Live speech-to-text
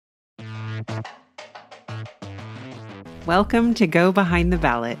Welcome to Go Behind the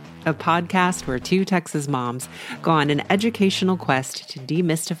Ballot, a podcast where two Texas moms go on an educational quest to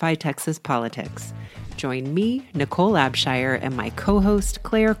demystify Texas politics. Join me, Nicole Abshire, and my co-host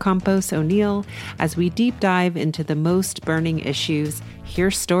Claire Campos O'Neill as we deep dive into the most burning issues,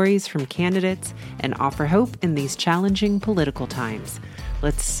 hear stories from candidates, and offer hope in these challenging political times.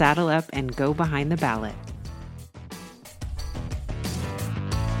 Let's saddle up and go behind the ballot.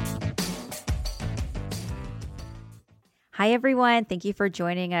 Hi, everyone. Thank you for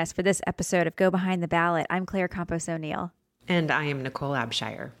joining us for this episode of Go Behind the Ballot. I'm Claire Campos O'Neill. And I am Nicole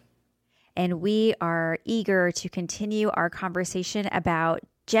Abshire. And we are eager to continue our conversation about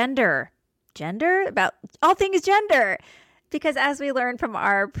gender, about all things gender. Because as we learned from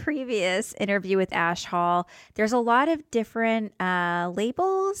our previous interview with Ash Hall, there's a lot of different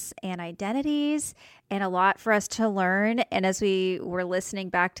labels and identities and a lot for us to learn. And as we were listening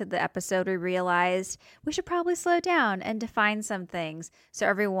back to the episode, we realized we should probably slow down and define some things so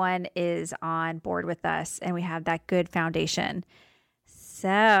everyone is on board with us and we have that good foundation.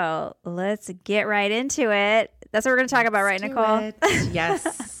 So let's get right into it. That's what we're going to talk about, right, Nicole?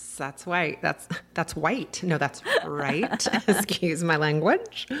 Yes. That's white. That's white. No, that's right. Excuse my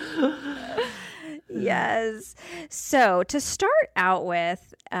language. Yes. So to start out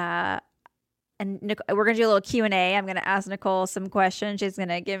with, and we're going to do a little Q&A. I'm going to ask Nicole some questions. She's going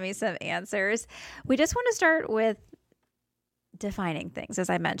to give me some answers. We just want to start with defining things,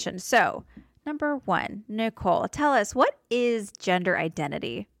 as I mentioned. So number one, Nicole, tell us, what is gender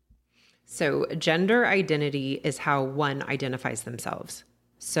identity? So gender identity is how one identifies themselves.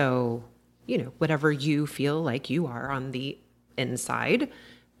 So, whatever you feel like you are on the inside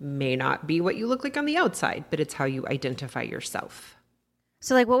may not be what you look like on the outside, but it's how you identify yourself.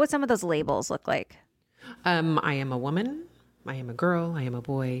 So, what would some of those labels look like? I am a woman. I am a girl. I am a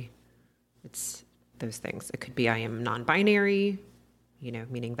boy. It's those things. It could be I am non-binary,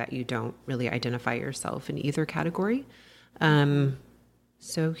 meaning that you don't really identify yourself in either category.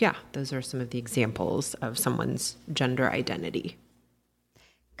 So, yeah, those are some of the examples of someone's gender identity.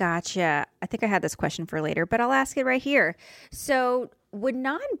 Gotcha. I think I had this question for later, but I'll ask it right here. So would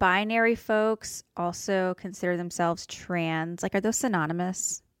non-binary folks also consider themselves trans? Are those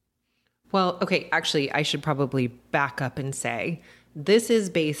synonymous? Well, okay, actually, I should probably back up and say this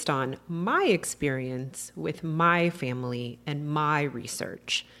is based on my experience with my family and my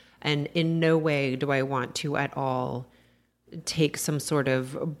research. And in no way do I want to at all take some sort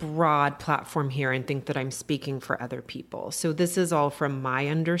of broad platform here and think that I'm speaking for other people. So this is all from my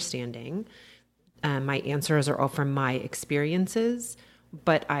understanding. My answers are all from my experiences,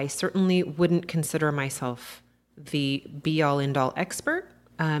 but I certainly wouldn't consider myself the be-all, end-all expert.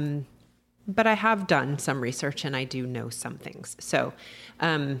 But I have done some research and I do know some things. So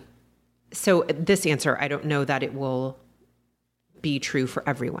this answer, I don't know that it will be true for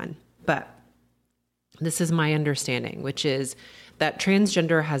everyone, but this is my understanding, which is that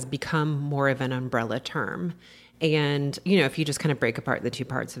transgender has become more of an umbrella term. And, if you just kind of break apart the two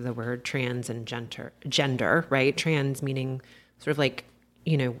parts of the word trans and gender, right? Trans meaning sort of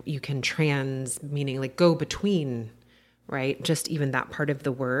you can trans meaning go between, right? Just even that part of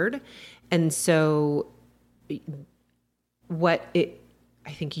the word. And so what it,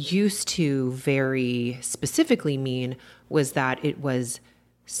 I think, used to very specifically mean was that it was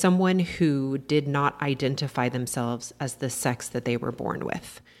someone who did not identify themselves as the sex that they were born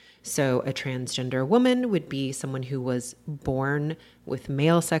with. So a transgender woman would be someone who was born with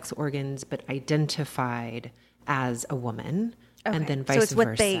male sex organs, but identified as a woman, okay. And then vice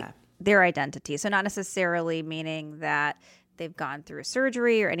versa. So it's their identity. So not necessarily meaning that they've gone through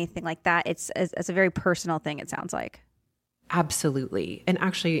surgery or anything like that. It's a very personal thing, it sounds like. Absolutely. And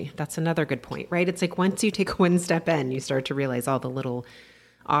actually, that's another good point, right? It's once you take one step in, you start to realize all the little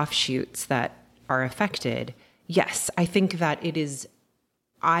offshoots that are affected. Yes, I think that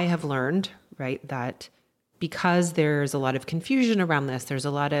I have learned, right, that because there's a lot of confusion around this, there's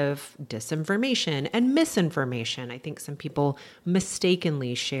a lot of disinformation and misinformation. I think some people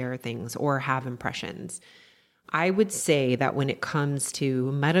mistakenly share things or have impressions. I would say that when it comes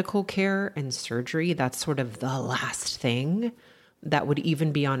to medical care and surgery, that's sort of the last thing that would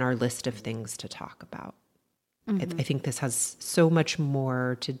even be on our list of things to talk about. Mm-hmm. I think this has so much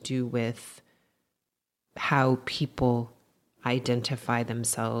more to do with how people identify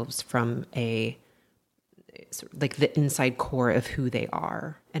themselves from the inside core of who they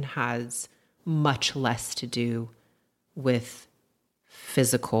are, and has much less to do with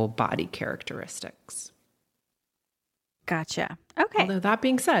physical body characteristics. Gotcha. Okay. Although that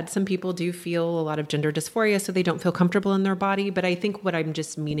being said, some people do feel a lot of gender dysphoria, so they don't feel comfortable in their body. But I think what I'm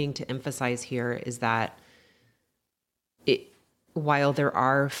just meaning to emphasize here is that while there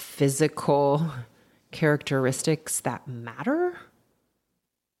are physical characteristics that matter,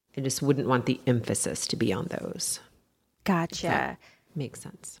 I just wouldn't want the emphasis to be on those. Gotcha. That makes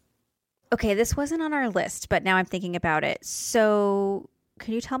sense. Okay, this wasn't on our list, but now I'm thinking about it. So,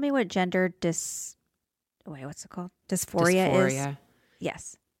 can you tell me what what's it called? Dysphoria is?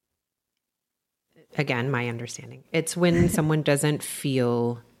 Yes. Again, my understanding. It's when someone doesn't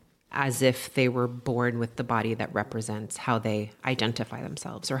feel as if they were born with the body that represents how they identify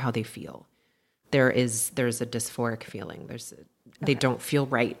themselves or how they feel. There's a dysphoric feeling. They don't feel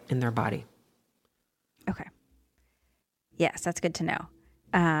right in their body. Okay. Yes, that's good to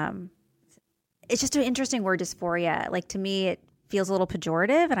know. It's just an interesting word, dysphoria. Like, to me, it feels a little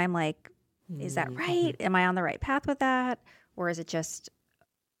pejorative, and I'm like, is that right? Am I on the right path with that? Or is it just,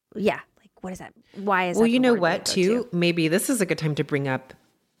 like, what is that? Why is that? Well, you know what, too? Maybe this is a good time to bring up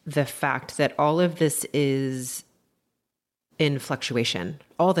the fact that all of this is in fluctuation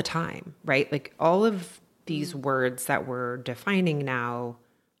all the time, right? Like, all of these words that we're defining now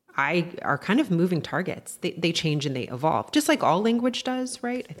are kind of moving targets. They change and they evolve, just like all language does,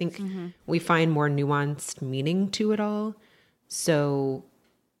 right? I think we find more nuanced meaning to it all. So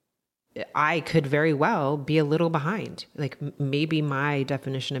I could very well be a little behind. Like, maybe my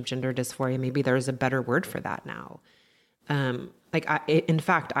definition of gender dysphoria, maybe there's a better word for that now. In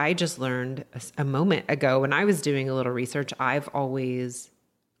fact, I just learned a moment ago when I was doing a little research, I've always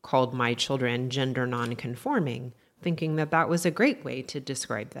called my children gender nonconforming, thinking that that was a great way to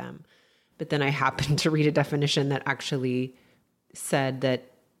describe them. But then I happened to read a definition that actually said that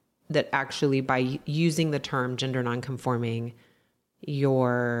actually by using the term gender nonconforming,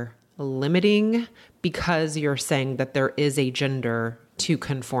 you're limiting because you're saying that there is a gender to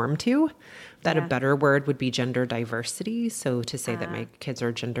conform to, that a better word would be gender diversity. So to say that my kids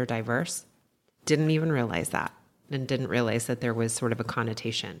are gender diverse, didn't even realize that, and didn't realize that there was sort of a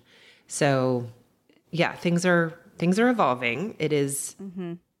connotation. So yeah, things are evolving. It is.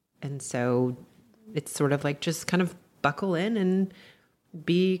 And so it's sort of like, just kind of buckle in and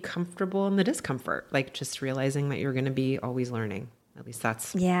be comfortable in the discomfort, like just realizing that you're going to be always learning. At least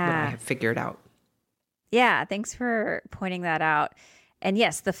that's what I have figured out. Yeah. Thanks for pointing that out. And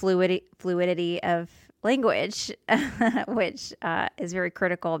yes, the fluidity of language, which is very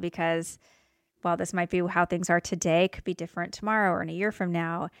critical, because while this might be how things are today, it could be different tomorrow or in a year from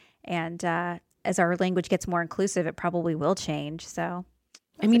now. And as our language gets more inclusive, it probably will change. So,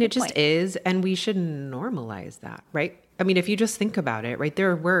 I mean, it just is, and we should normalize that, right? I mean, if you just think about it, right,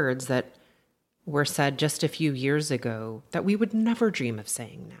 there are words that were said just a few years ago that we would never dream of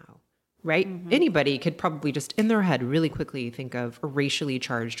saying now, right? Anybody could probably just in their head really quickly think of racially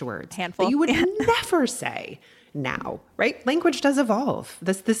charged words that you would never say now, right? Language does evolve.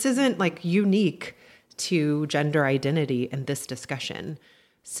 This isn't like unique to gender identity in this discussion.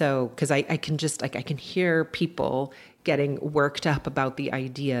 So, because I can hear people getting worked up about the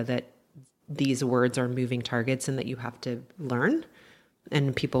idea that these words are moving targets and that you have to learn,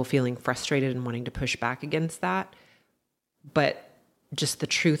 and people feeling frustrated and wanting to push back against that. But just the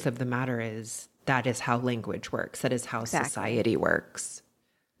truth of the matter is that is how language works. That is how society works.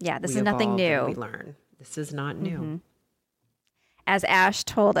 Yeah, this is nothing new. We learn. This is not new. As Ash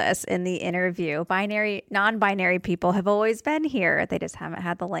told us in the interview, non-binary people have always been here. They just haven't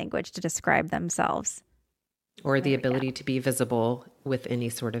had the language to describe themselves. Or the ability to be visible with any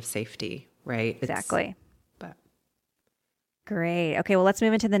sort of safety, right? Exactly. Great. Okay, well, let's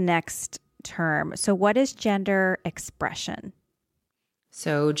move into the next term. So what is gender expression?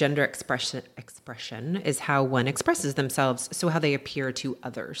 So gender expression is how one expresses themselves, so how they appear to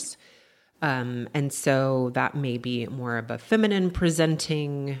others. And so that may be more of a feminine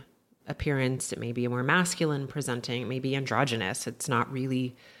presenting appearance. It may be a more masculine presenting. It may be androgynous. It's not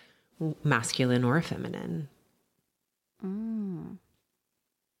really masculine or feminine. All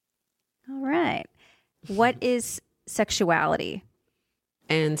right. What is sexuality?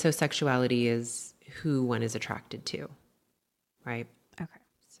 And so sexuality is who one is attracted to, right? Okay.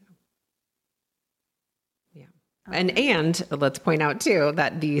 So, yeah. And let's point out too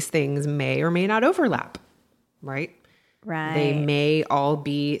that these things may or may not overlap, right? Right. They may all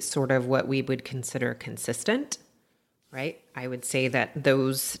be sort of what we would consider consistent, right? I would say that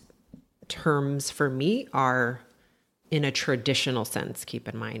those terms for me are, in a traditional sense, keep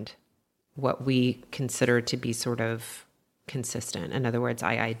in mind, what we consider to be sort of consistent. In other words,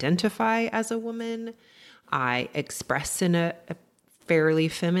 I identify as a woman, I express in a fairly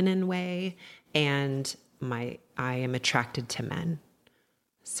feminine way, and I am attracted to men.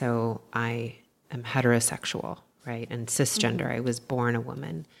 So I am heterosexual, right? And cisgender. I was born a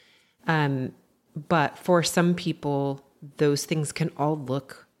woman. But for some people, those things can all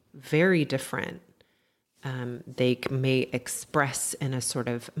look very different. They may express in a sort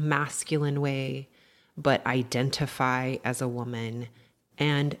of masculine way, but identify as a woman,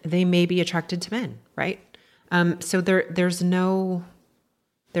 and they may be attracted to men, right? So there's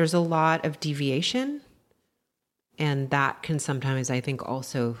a lot of deviation, and that can sometimes, I think,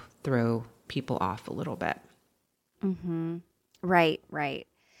 also throw people off a little bit. Mm-hmm. Right.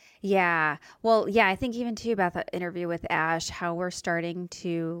 Yeah. Well, yeah, I think even too about the interview with Ash, how we're starting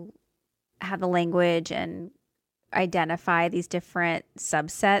to have the language and identify these different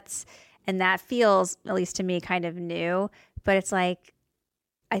subsets. And that feels, at least to me, kind of new. But it's like,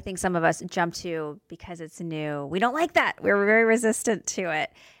 I think some of us jump to because it's new. We don't like that. We're very resistant to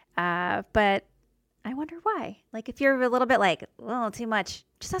it. But I wonder why. Like, if you're a little bit like, oh, too much,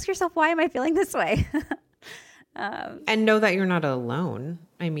 just ask yourself, why am I feeling this way? And know that you're not alone.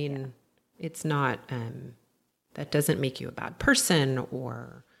 I mean, it's not, that doesn't make you a bad person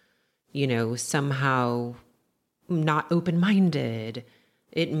or, somehow not open-minded.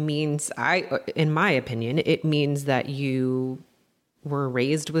 It means, in my opinion, it means that you were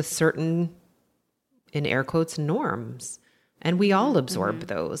raised with certain, in air quotes, norms. And we all absorb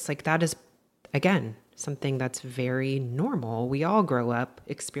those. Like, that is, again, something that's very normal. We all grow up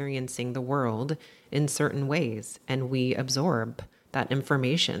experiencing the world in certain ways, and we absorb that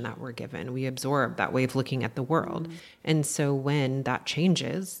information that we're given. We absorb that way of looking at the world. And so when that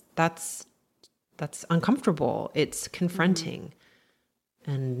changes, that's uncomfortable. It's confronting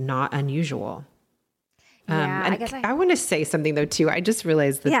and not unusual. Yeah, I want to say something though too. I just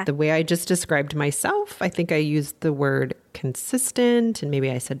realized that the way I just described myself, I think I used the word consistent and maybe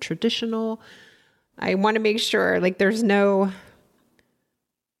I said traditional. I want to make sure like I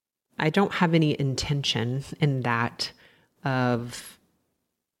don't have any intention in that of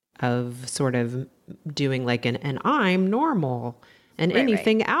sort of doing like an I'm normal and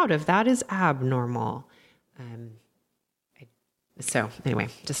anything out of that is abnormal. So anyway,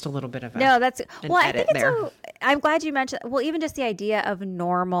 just a little bit of I think it's there. I'm glad you mentioned, well, even just the idea of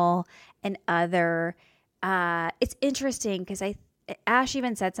normal and other, it's interesting because Ash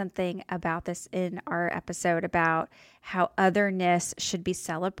even said something about this in our episode about how otherness should be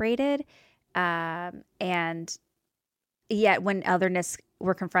celebrated. And yet when otherness,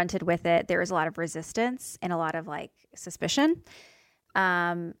 we're confronted with it, there is a lot of resistance and a lot of like suspicion.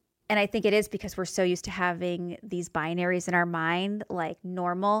 And I think it is because we're so used to having these binaries in our mind, like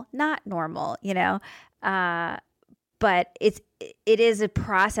normal, not normal, but it is a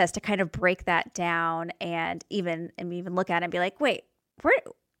process to kind of break that down and even look at it and be like, wait,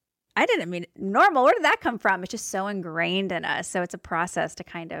 I didn't mean normal. Where did that come from? It's just so ingrained in us. So it's a process to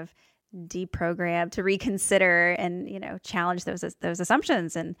kind of deprogram, to reconsider and, challenge those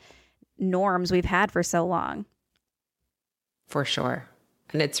assumptions and norms we've had for so long. For sure.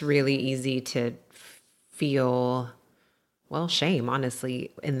 And it's really easy to feel, shame,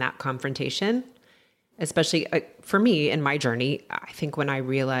 honestly, in that confrontation, especially for me in my journey. I think when I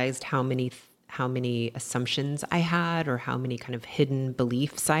realized how many assumptions I had or how many kind of hidden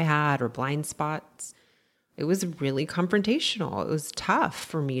beliefs I had or blind spots, it was really confrontational. It was tough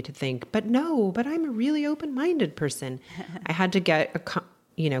for me to think, but I'm a really open-minded person. I had to get,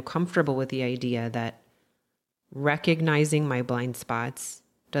 comfortable with the idea that recognizing my blind spots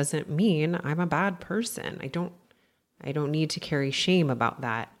doesn't mean I'm a bad person. I don't need to carry shame about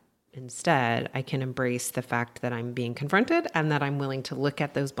that. Instead, I can embrace the fact that I'm being confronted and that I'm willing to look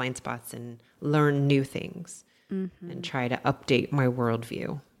at those blind spots and learn new things and try to update my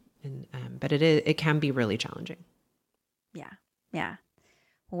worldview. And but it can be really challenging. Yeah.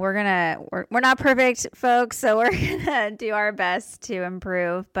 We're not perfect, folks, so we're gonna do our best to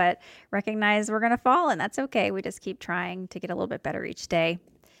improve, but recognize we're gonna fall, and that's okay. We just keep trying to get a little bit better each day.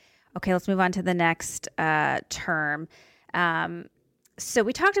 Okay, let's move on to the next term. So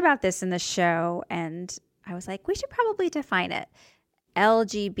we talked about this in the show, and I was like, we should probably define it.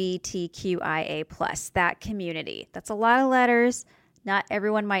 LGBTQIA+, that community. That's a lot of letters. Not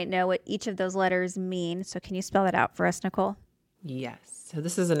everyone might know what each of those letters mean. So can you spell that out for us, Nicole? Yes. So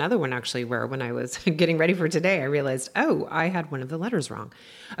this is another one actually where when I was getting ready for today, I realized, I had one of the letters wrong.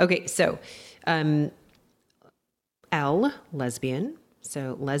 Okay, so L, lesbian.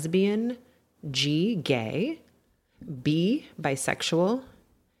 So lesbian, G, gay, B, bisexual,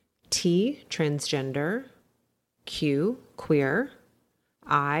 T, transgender, Q, queer,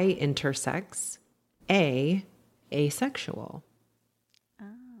 I, intersex, A, asexual.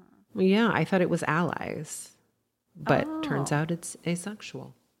 Yeah, I thought it was allies, but turns Oh. out it's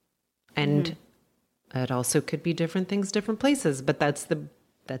asexual. And it also could be different things, different places, but that's the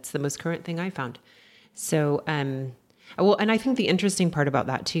most current thing I found. So, well, and I think the interesting part about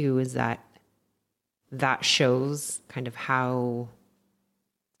that too is that shows kind of how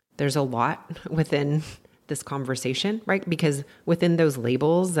there's a lot within this conversation, right? Because within those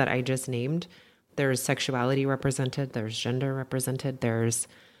labels that I just named, there's sexuality represented, there's gender represented, there's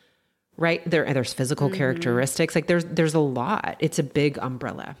there's physical characteristics. Like there's a lot. It's a big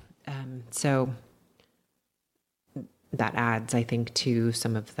umbrella. So that adds, I think, to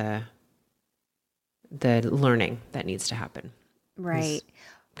some of the learning that needs to happen. Right.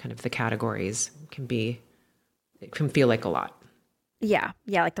 Kind of the categories it can feel like a lot. Yeah.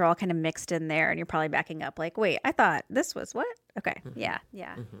 Yeah. Like they're all kind of mixed in there and you're probably backing up like, wait, I thought this was what? Okay. Yeah.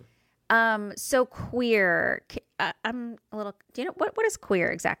 Yeah. So queer, I'm a little, do you know, what is queer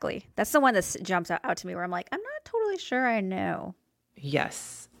exactly? That's the one that jumps out to me where I'm like, I'm not totally sure I know.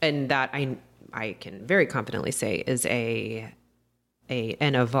 Yes. And that I can very confidently say is an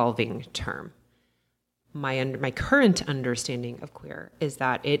evolving term. My current understanding of queer is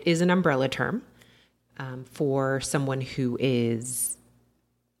that it is an umbrella term for someone who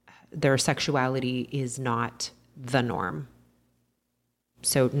their sexuality is not the norm.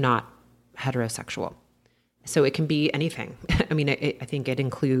 So not heterosexual. So it can be anything. I mean, I think it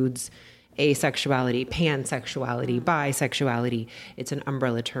includes asexuality, pansexuality, bisexuality. It's an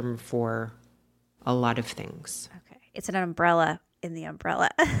umbrella term for a lot of things. Okay. It's an umbrella in the umbrella.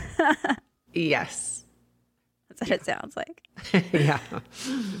 Yes. That's what it sounds like. Yeah.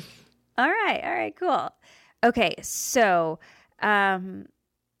 All right. Cool. Okay. So, I'm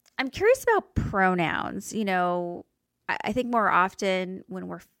curious about pronouns. You know, I think more often when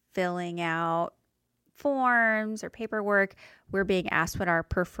we're filling out forms or paperwork, we're being asked what our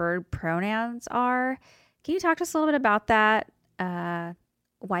preferred pronouns are. Can you talk to us a little bit about that?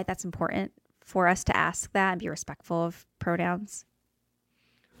 Why that's important for us to ask that and be respectful of pronouns?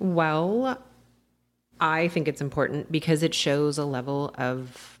 Well, I think it's important because it shows a level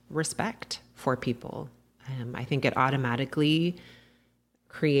of respect for people. I think it automatically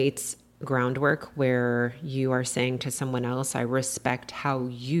creates groundwork where you are saying to someone else, I respect how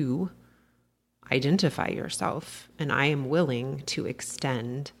you identify yourself, and I am willing to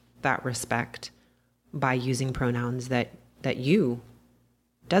extend that respect by using pronouns that you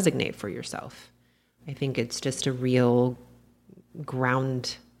designate for yourself. I think it's just a real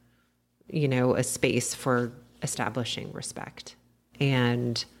ground, a space for establishing respect.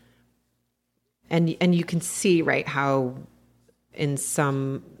 And you can see, right, how in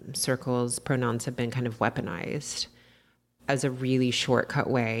some circles pronouns have been kind of weaponized as a really shortcut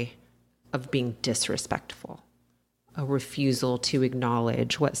way of being disrespectful, a refusal to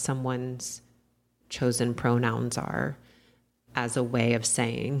acknowledge what someone's chosen pronouns are as a way of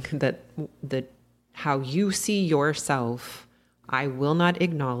saying that how you see yourself, I will not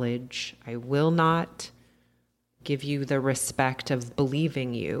acknowledge, I will not give you the respect of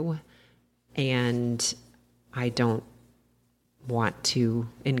believing you, and I don't want to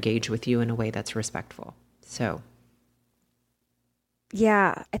engage with you in a way that's respectful. So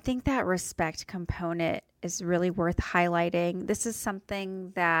yeah, I think that respect component is really worth highlighting. This is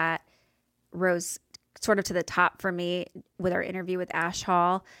something that rose sort of to the top for me with our interview with Ash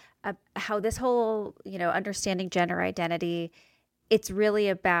Hall, how this whole, understanding gender identity, it's really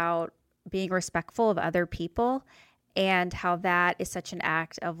about being respectful of other people and how that is such an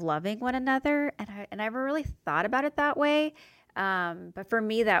act of loving one another. And I never really thought about it that way. But for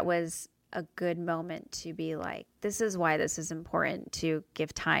me, that was a good moment to be like, this is why this is important to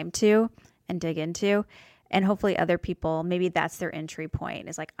give time to and dig into. And hopefully other people, maybe that's their entry point,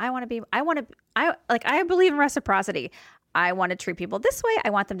 is like, I believe in reciprocity. I want to treat people this way. I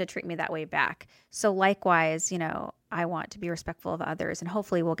want them to treat me that way back. So likewise, I want to be respectful of others, and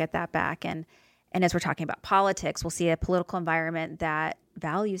hopefully we'll get that back. And as we're talking about politics, we'll see a political environment that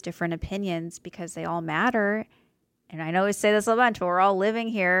values different opinions because they all matter. And I know we say this a bunch, but we're all living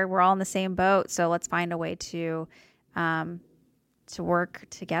here. We're all in the same boat. So let's find a way to work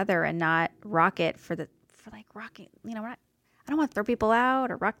together and not rock it for rocking. I don't want to throw people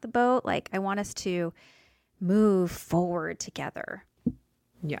out or rock the boat. Like, I want us to move forward together.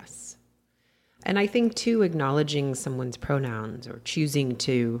 yes. And I think too, acknowledging someone's pronouns or choosing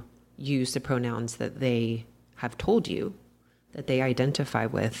to use the pronouns that they have told you that they identify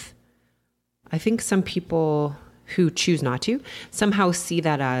with. I think some people who choose not to somehow see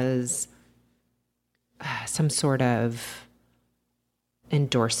that as some sort of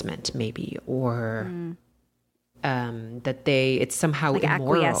endorsement, maybe, or that it's somehow like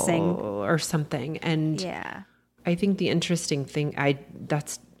immoral acquiescing or something. And yeah. I think the interesting thing, I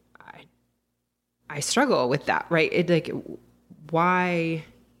struggle with that, right? It like, why,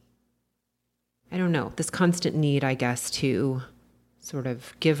 I don't know, this constant need, I guess, to sort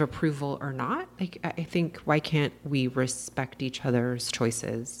of give approval or not. Like, I think, why can't we respect each other's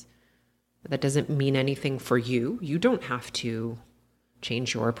choices? That doesn't mean anything for you. You don't have to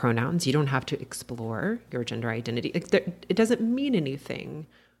change your pronouns. You don't have to explore your gender identity. It doesn't mean anything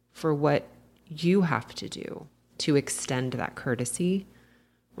for what you have to do to extend that courtesy,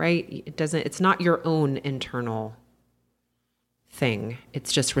 right? It's not your own internal thing.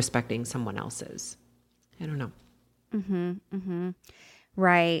 It's just respecting someone else's. I don't know.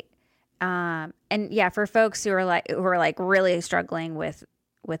 Right. And yeah, for folks who are like really struggling with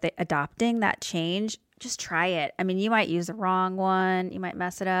adopting that change, just try it. I mean, you might use the wrong one, you might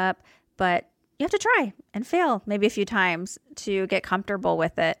mess it up, but you have to try and fail maybe a few times to get comfortable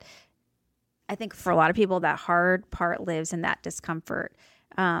with it. I think for a lot of people, that hard part lives in that discomfort,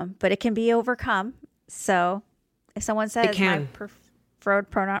 but it can be overcome. So if someone says my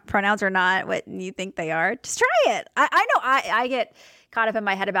preferred pronouns are not what you think they are, just try it. I know I get caught up in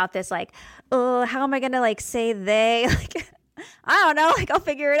my head about this, like, oh, how am I going to like say they? Like, I don't know. Like, I'll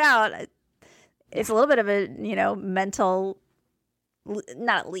figure it out. It's a little bit of a, mental,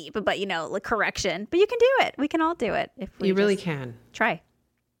 not a leap, but, like correction. But you can do it. We can all do it if we You really can. Try.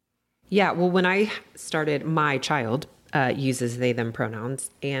 Yeah. Well, when I started, my child uses they, them pronouns,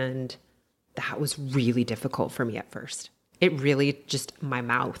 and that was really difficult for me at first. It really just, my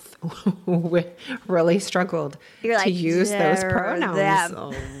mouth really struggled to use those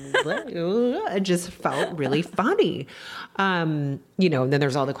pronouns. It just felt really funny. And then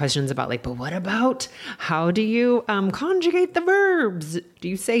there's all the questions about like, but what about, how do you conjugate the verbs? Do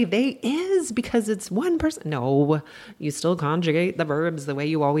you say they is because it's one person? No, you still conjugate the verbs the way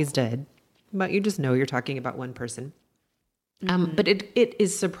you always did, but you just know you're talking about one person. But it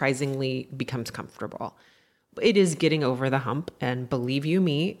is surprisingly becomes comfortable. It is getting over the hump, and believe you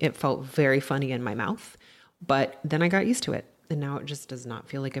me, it felt very funny in my mouth, but then I got used to it, and now it just does not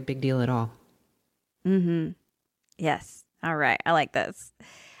feel like a big deal at all. Yes. All right. I like this.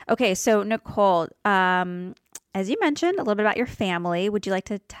 Okay. So Nicole, as you mentioned a little bit about your family, would you like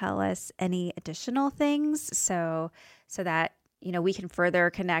to tell us any additional things so that, we can further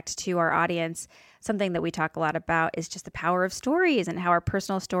connect to our audience? Something that we talk a lot about is just the power of stories and how our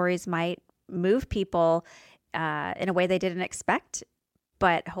personal stories might move people in a way they didn't expect,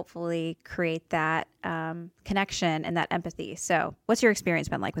 but hopefully create that connection and that empathy. So what's your experience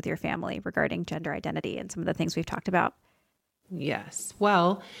been like with your family regarding gender identity and some of the things we've talked about? Yes.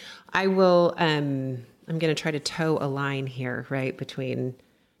 Well, I will, I'm going to try to toe a line here, right, between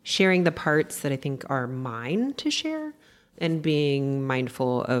sharing the parts that I think are mine to share and being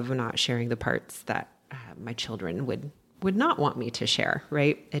mindful of not sharing the parts that my children would not want me to share,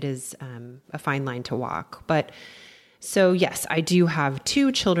 right? It is a fine line to walk. But so yes, I do have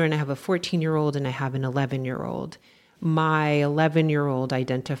two children. I have a 14-year-old and I have an 11-year-old. My 11-year-old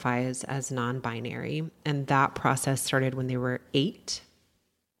identifies as non-binary, and that process started when they were 8.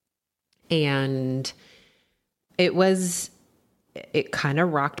 And it kind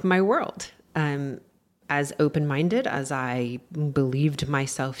of rocked my world. As open-minded as I believed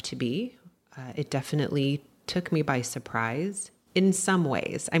myself to be, it definitely took me by surprise in some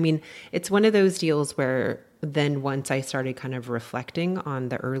ways. I mean, it's one of those deals where then once I started kind of reflecting on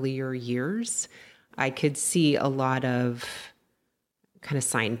the earlier years, I could see a lot of kind of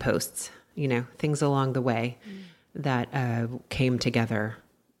signposts, things along the way that came together,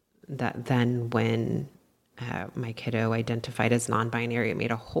 that then when my kiddo identified as non-binary, it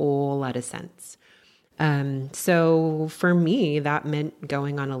made a whole lot of sense. So for me, that meant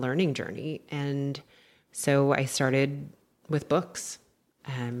going on a learning journey. And so I started with books.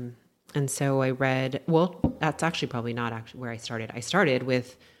 And so I read, well, that's actually probably not actually where I started. I started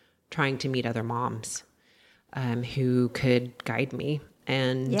with trying to meet other moms who could guide me.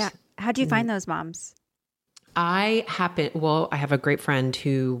 And yeah. How'd you find those moms? I have a great friend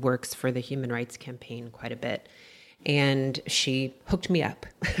who works for the Human Rights Campaign quite a bit. And she hooked me up.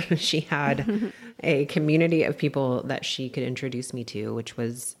 She had a community of people that she could introduce me to, which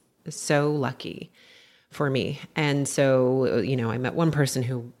was so lucky for me. And so, I met one person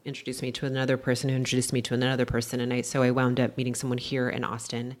who introduced me to another person who introduced me to another person. And so I wound up meeting someone here in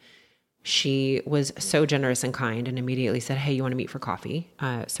Austin. She was so generous and kind and immediately said, hey, you want to meet for coffee?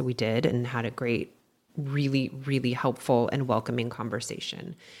 So we did, and had a great, really, really helpful and welcoming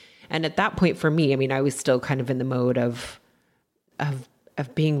conversation. And at that point for me, I mean, I was still kind of in the mode of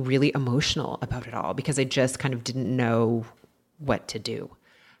of being really emotional about it all because I just kind of didn't know what to do.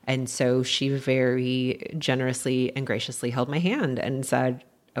 And so she very generously and graciously held my hand and said,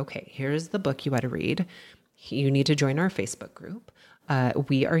 okay, here's the book you ought to read. You need to join our Facebook group.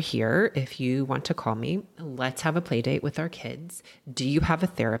 We are here. If you want to call me, let's have a play date with our kids. Do you have a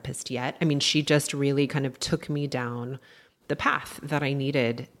therapist yet? I mean, she just really kind of took me down the path that I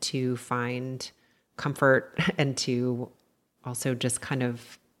needed to find comfort and to also just kind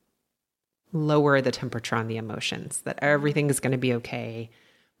of lower the temperature on the emotions, that everything is going to be okay.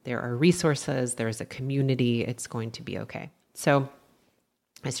 There are resources. There's a community. It's going to be okay. So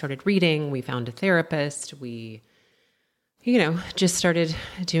I started reading. We found a therapist. We, just started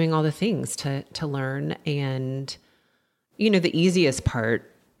doing all the things to learn. And, the easiest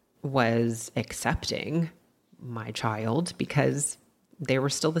part was accepting my child because they were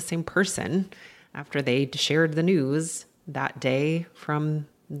still the same person after they shared the news that day from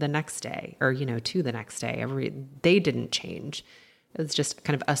the next day or, to the next day. They didn't change. It was just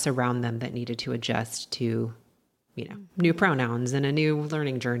kind of us around them that needed to adjust to, new pronouns and a new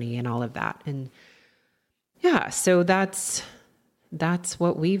learning journey and all of that. And yeah, so that's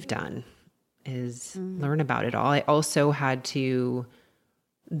what we've done is learn about it all. I also had to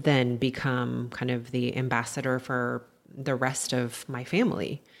then become kind of the ambassador for the rest of my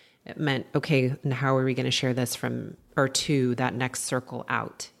family. It meant, okay, and how are we going to share this from or to that next circle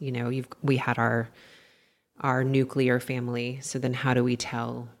out? We had our nuclear family. So then how do we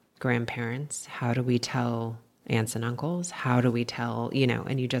tell grandparents? How do we tell aunts and uncles? How do we tell,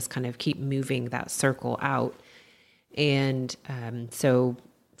 and you just kind of keep moving that circle out. And so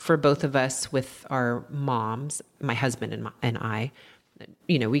for both of us with our moms, my husband and I,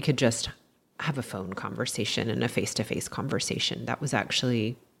 we could just have a phone conversation and a face-to-face conversation. That was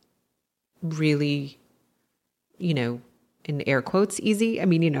actually really, in air quotes, easy. I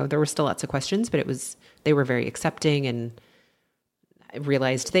mean, there were still lots of questions, but they were very accepting, and I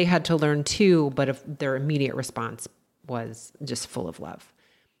realized they had to learn too, but their immediate response was just full of love.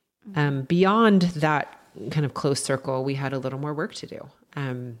 Beyond that kind of close circle, we had a little more work to do.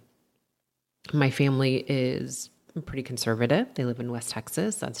 My family is pretty conservative. They live in West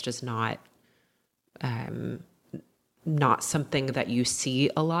Texas. That's just not something that you see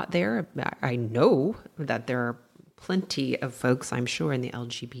a lot there. I know that there are plenty of folks, I'm sure, in the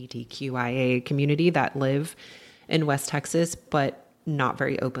LGBTQIA community that live in West Texas, but not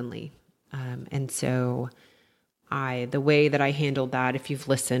very openly. And so the way that I handled that, if you've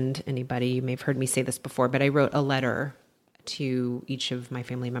listened, anybody, you may have heard me say this before, but I wrote a letter to each of my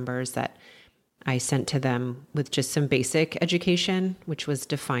family members that I sent to them with just some basic education, which was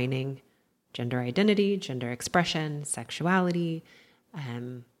defining gender identity, gender expression, sexuality,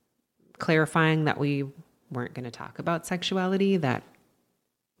 clarifying that we weren't going to talk about sexuality, that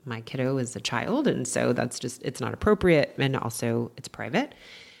my kiddo is a child. And so it's not appropriate. And also it's private.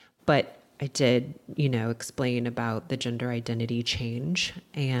 But I did, explain about the gender identity change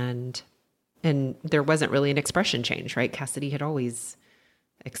and there wasn't really an expression change, right? Cassidy had always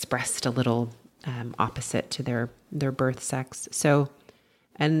expressed a little opposite to their birth sex. So,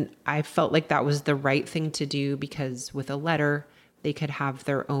 and I felt like that was the right thing to do because with a letter, they could have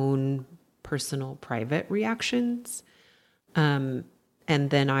their own personal private reactions. And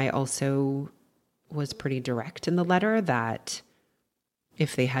then I also was pretty direct in the letter that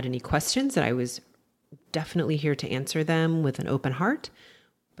if they had any questions, that I was definitely here to answer them with an open heart,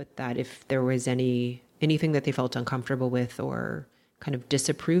 but that if there was anything that they felt uncomfortable with or kind of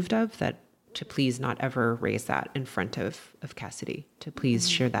disapproved of, that to please not ever raise that in front of Cassidy, to please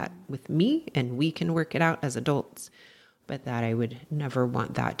share that with me and we can work it out as adults, but that I would never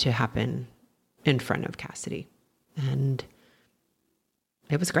want that to happen in front of Cassidy. And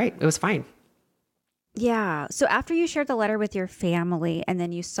it was great. It was fine. Yeah. So after you shared the letter with your family and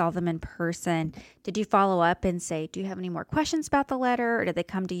then you saw them in person, did you follow up and say, do you have any more questions about the letter? Or did they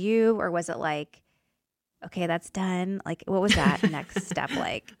come to you? Or was it like, okay, that's done? Like, what was that next step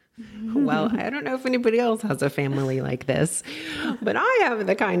like? Well, I don't know if anybody else has a family like this, but I have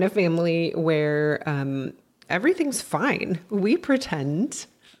the kind of family where everything's fine. We pretend,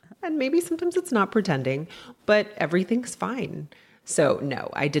 and maybe sometimes it's not pretending, but everything's fine. So no,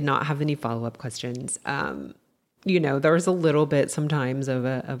 I did not have any follow-up questions. There was a little bit sometimes of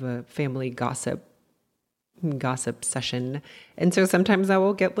a family gossip session. And so sometimes I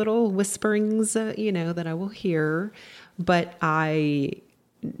will get little whisperings, that I will hear, but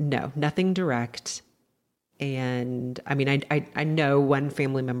no, nothing direct. And I mean, I know one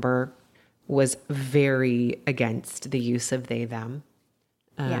family member was very against the use of they, them,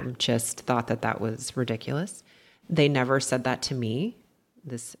 just thought that was ridiculous. They never said that to me.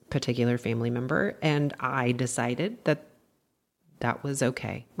 this particular family member. And I decided that that was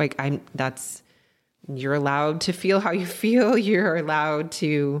okay. Like you're allowed to feel how you feel. You're allowed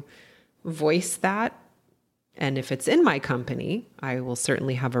to voice that. And if it's in my company, I will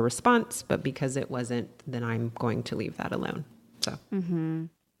certainly have a response, but because it wasn't, then I'm going to leave that alone. So,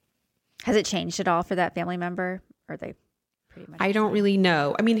 Has it changed at all for that family member? Or are they pretty much? I don't really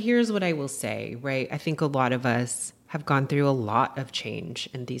know. I mean, here's what I will say, right? I think a lot of us have gone through a lot of change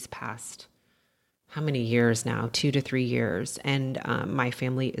in these past, how many years now? 2 to 3 years. And my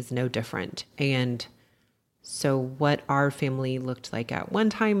family is no different. And so what our family looked like at one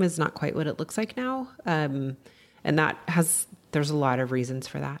time is not quite what it looks like now. And there's a lot of reasons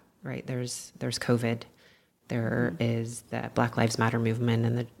for that, right? There's COVID. There is the Black Lives Matter movement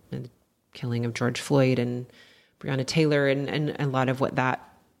and the killing of George Floyd and Breonna Taylor and a lot of what that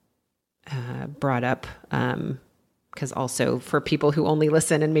brought up. Because also for people who only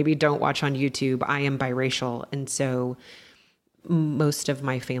listen and maybe don't watch on YouTube, I am biracial. And so most of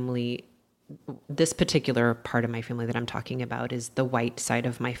my family, this particular part of my family that I'm talking about is the white side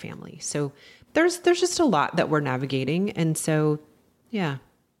of my family. So there's just a lot that we're navigating. And so, yeah,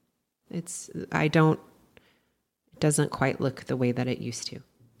 it doesn't quite look the way that it used to.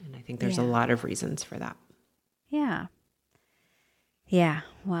 And I think there's a lot of reasons for that. Yeah. Yeah.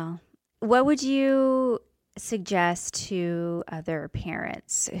 Well, what would you suggest to other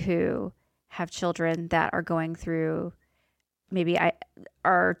parents who have children that are going through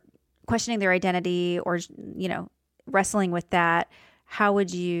are questioning their identity or, wrestling with that? What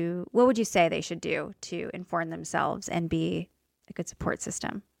would you say they should do to inform themselves and be a good support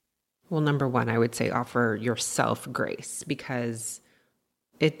system? Well, number one, I would say offer yourself grace because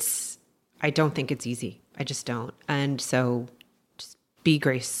I don't think it's easy. I just don't. And so just be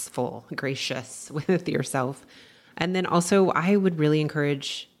gracious with yourself. And then also I would really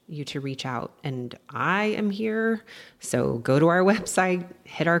encourage you to reach out, and I am here. So go to our website,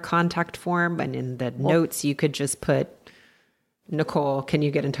 hit our contact form, and in the notes, you could just put, Nicole, can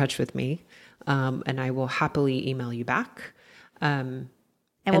you get in touch with me? And I will happily email you back. And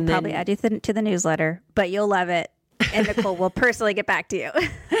we'll probably add you to the newsletter, but you'll love it. And Nicole will personally get back to you.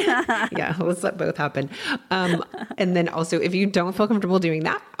 Yeah, let's let both happen. And then also, if you don't feel comfortable doing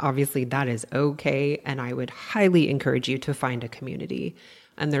that, obviously that is okay. And I would highly encourage you to find a community.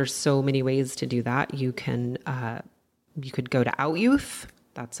 And there's so many ways to do that. You could go to Out Youth.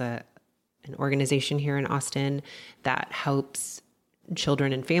 That's an organization here in Austin that helps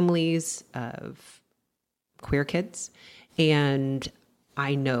children and families of queer kids. And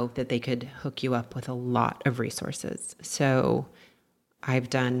I know that they could hook you up with a lot of resources. So I've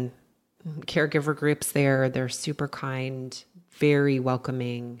done caregiver groups there. They're super kind, very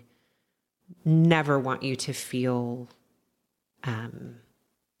welcoming, never want you to feel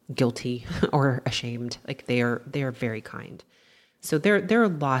guilty or ashamed. Like they are very kind. So there are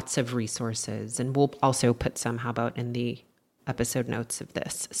lots of resources, and we'll also put some, how about in the episode notes of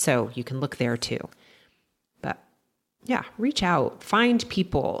this. So you can look there too. But yeah, reach out, find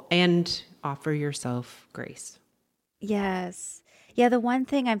people, and offer yourself grace. Yes. Yeah, the one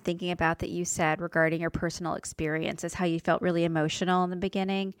thing I'm thinking about that you said regarding your personal experience is how you felt really emotional in the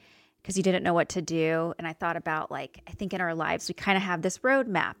beginning because you didn't know what to do. And I thought about, I think in our lives, we kind of have this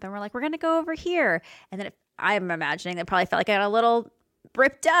roadmap and we're like, we're going to go over here. And then I'm imagining that probably felt like I got a little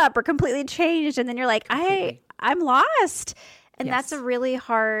ripped up or completely changed. And then you're like, I'm lost. And Yes. that's a really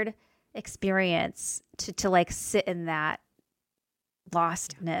hard experience to sit in that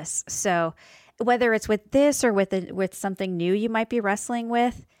lostness. So whether it's with this or with something new you might be wrestling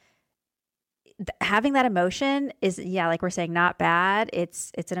with, having that emotion is, like we're saying, not bad.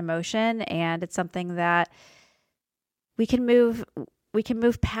 It's an emotion, and it's something that we can move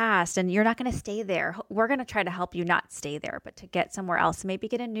past, and you're not going to stay there. We're going to try to help you not stay there, but to get somewhere else, maybe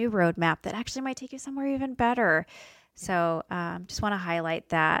get a new roadmap that actually might take you somewhere even better. So just want to highlight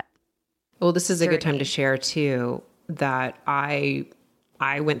that. Well, this is a good time to share too, that I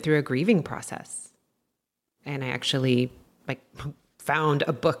went through a grieving process, and I actually found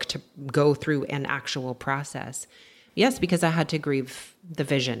a book to go through an actual process. Yes, because I had to grieve the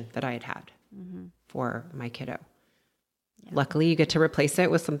vision that I had for my kiddo. Yeah. Luckily, you get to replace it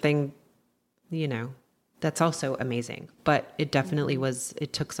with something, that's also amazing. But it definitely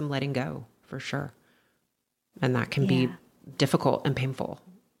it took some letting go for sure. And that can be difficult and painful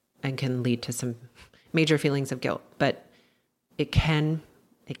and can lead to some major feelings of guilt. But it can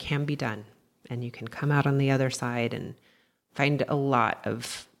be done, and you can come out on the other side and find a lot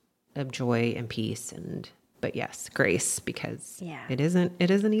of joy and peace, but yes, grace, because it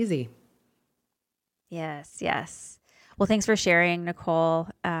isn't easy. Yes. Well, thanks for sharing, Nicole.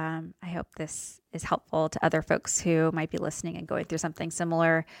 I hope this is helpful to other folks who might be listening and going through something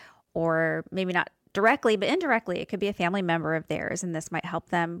similar, or maybe not directly, but indirectly. It could be a family member of theirs, and this might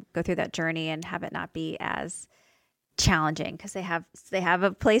help them go through that journey and have it not be as challenging because they have a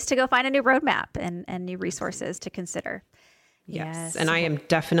place to go find a new roadmap and new resources to consider. Yes. And I am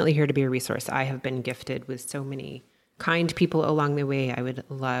definitely here to be a resource. I have been gifted with so many kind people along the way. I would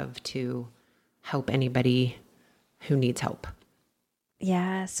love to help anybody who needs help.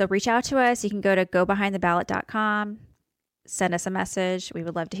 Yeah. So reach out to us. You can go to gobehindtheballot.com, send us a message. We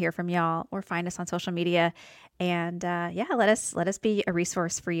would love to hear from y'all, or find us on social media. And let us be a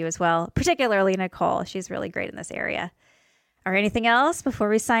resource for you as well, particularly Nicole. She's really great in this area. Or anything else before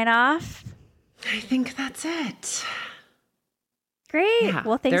we sign off? I think that's it. Great. Yeah,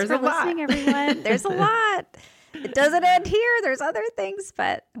 well, thanks for listening, everyone. There's a lot. It doesn't end here. There's other things,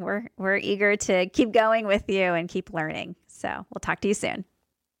 but we're eager to keep going with you and keep learning. So we'll talk to you soon.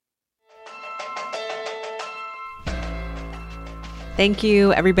 Thank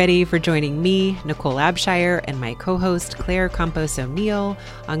you, everybody, for joining me, Nicole Abshire, and my co-host, Claire Campos O'Neill,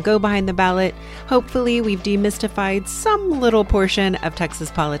 on Go Behind the Ballot. Hopefully, we've demystified some little portion of Texas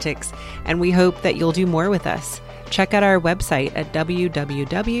politics, and we hope that you'll do more with us. Check out our website at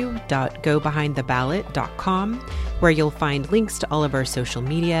www.gobehindtheballot.com, where you'll find links to all of our social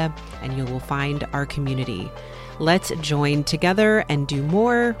media, and you will find our community. Let's join together and do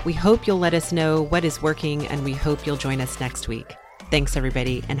more. We hope you'll let us know what is working, and we hope you'll join us next week. Thanks,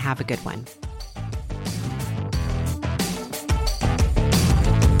 everybody, and have a good one.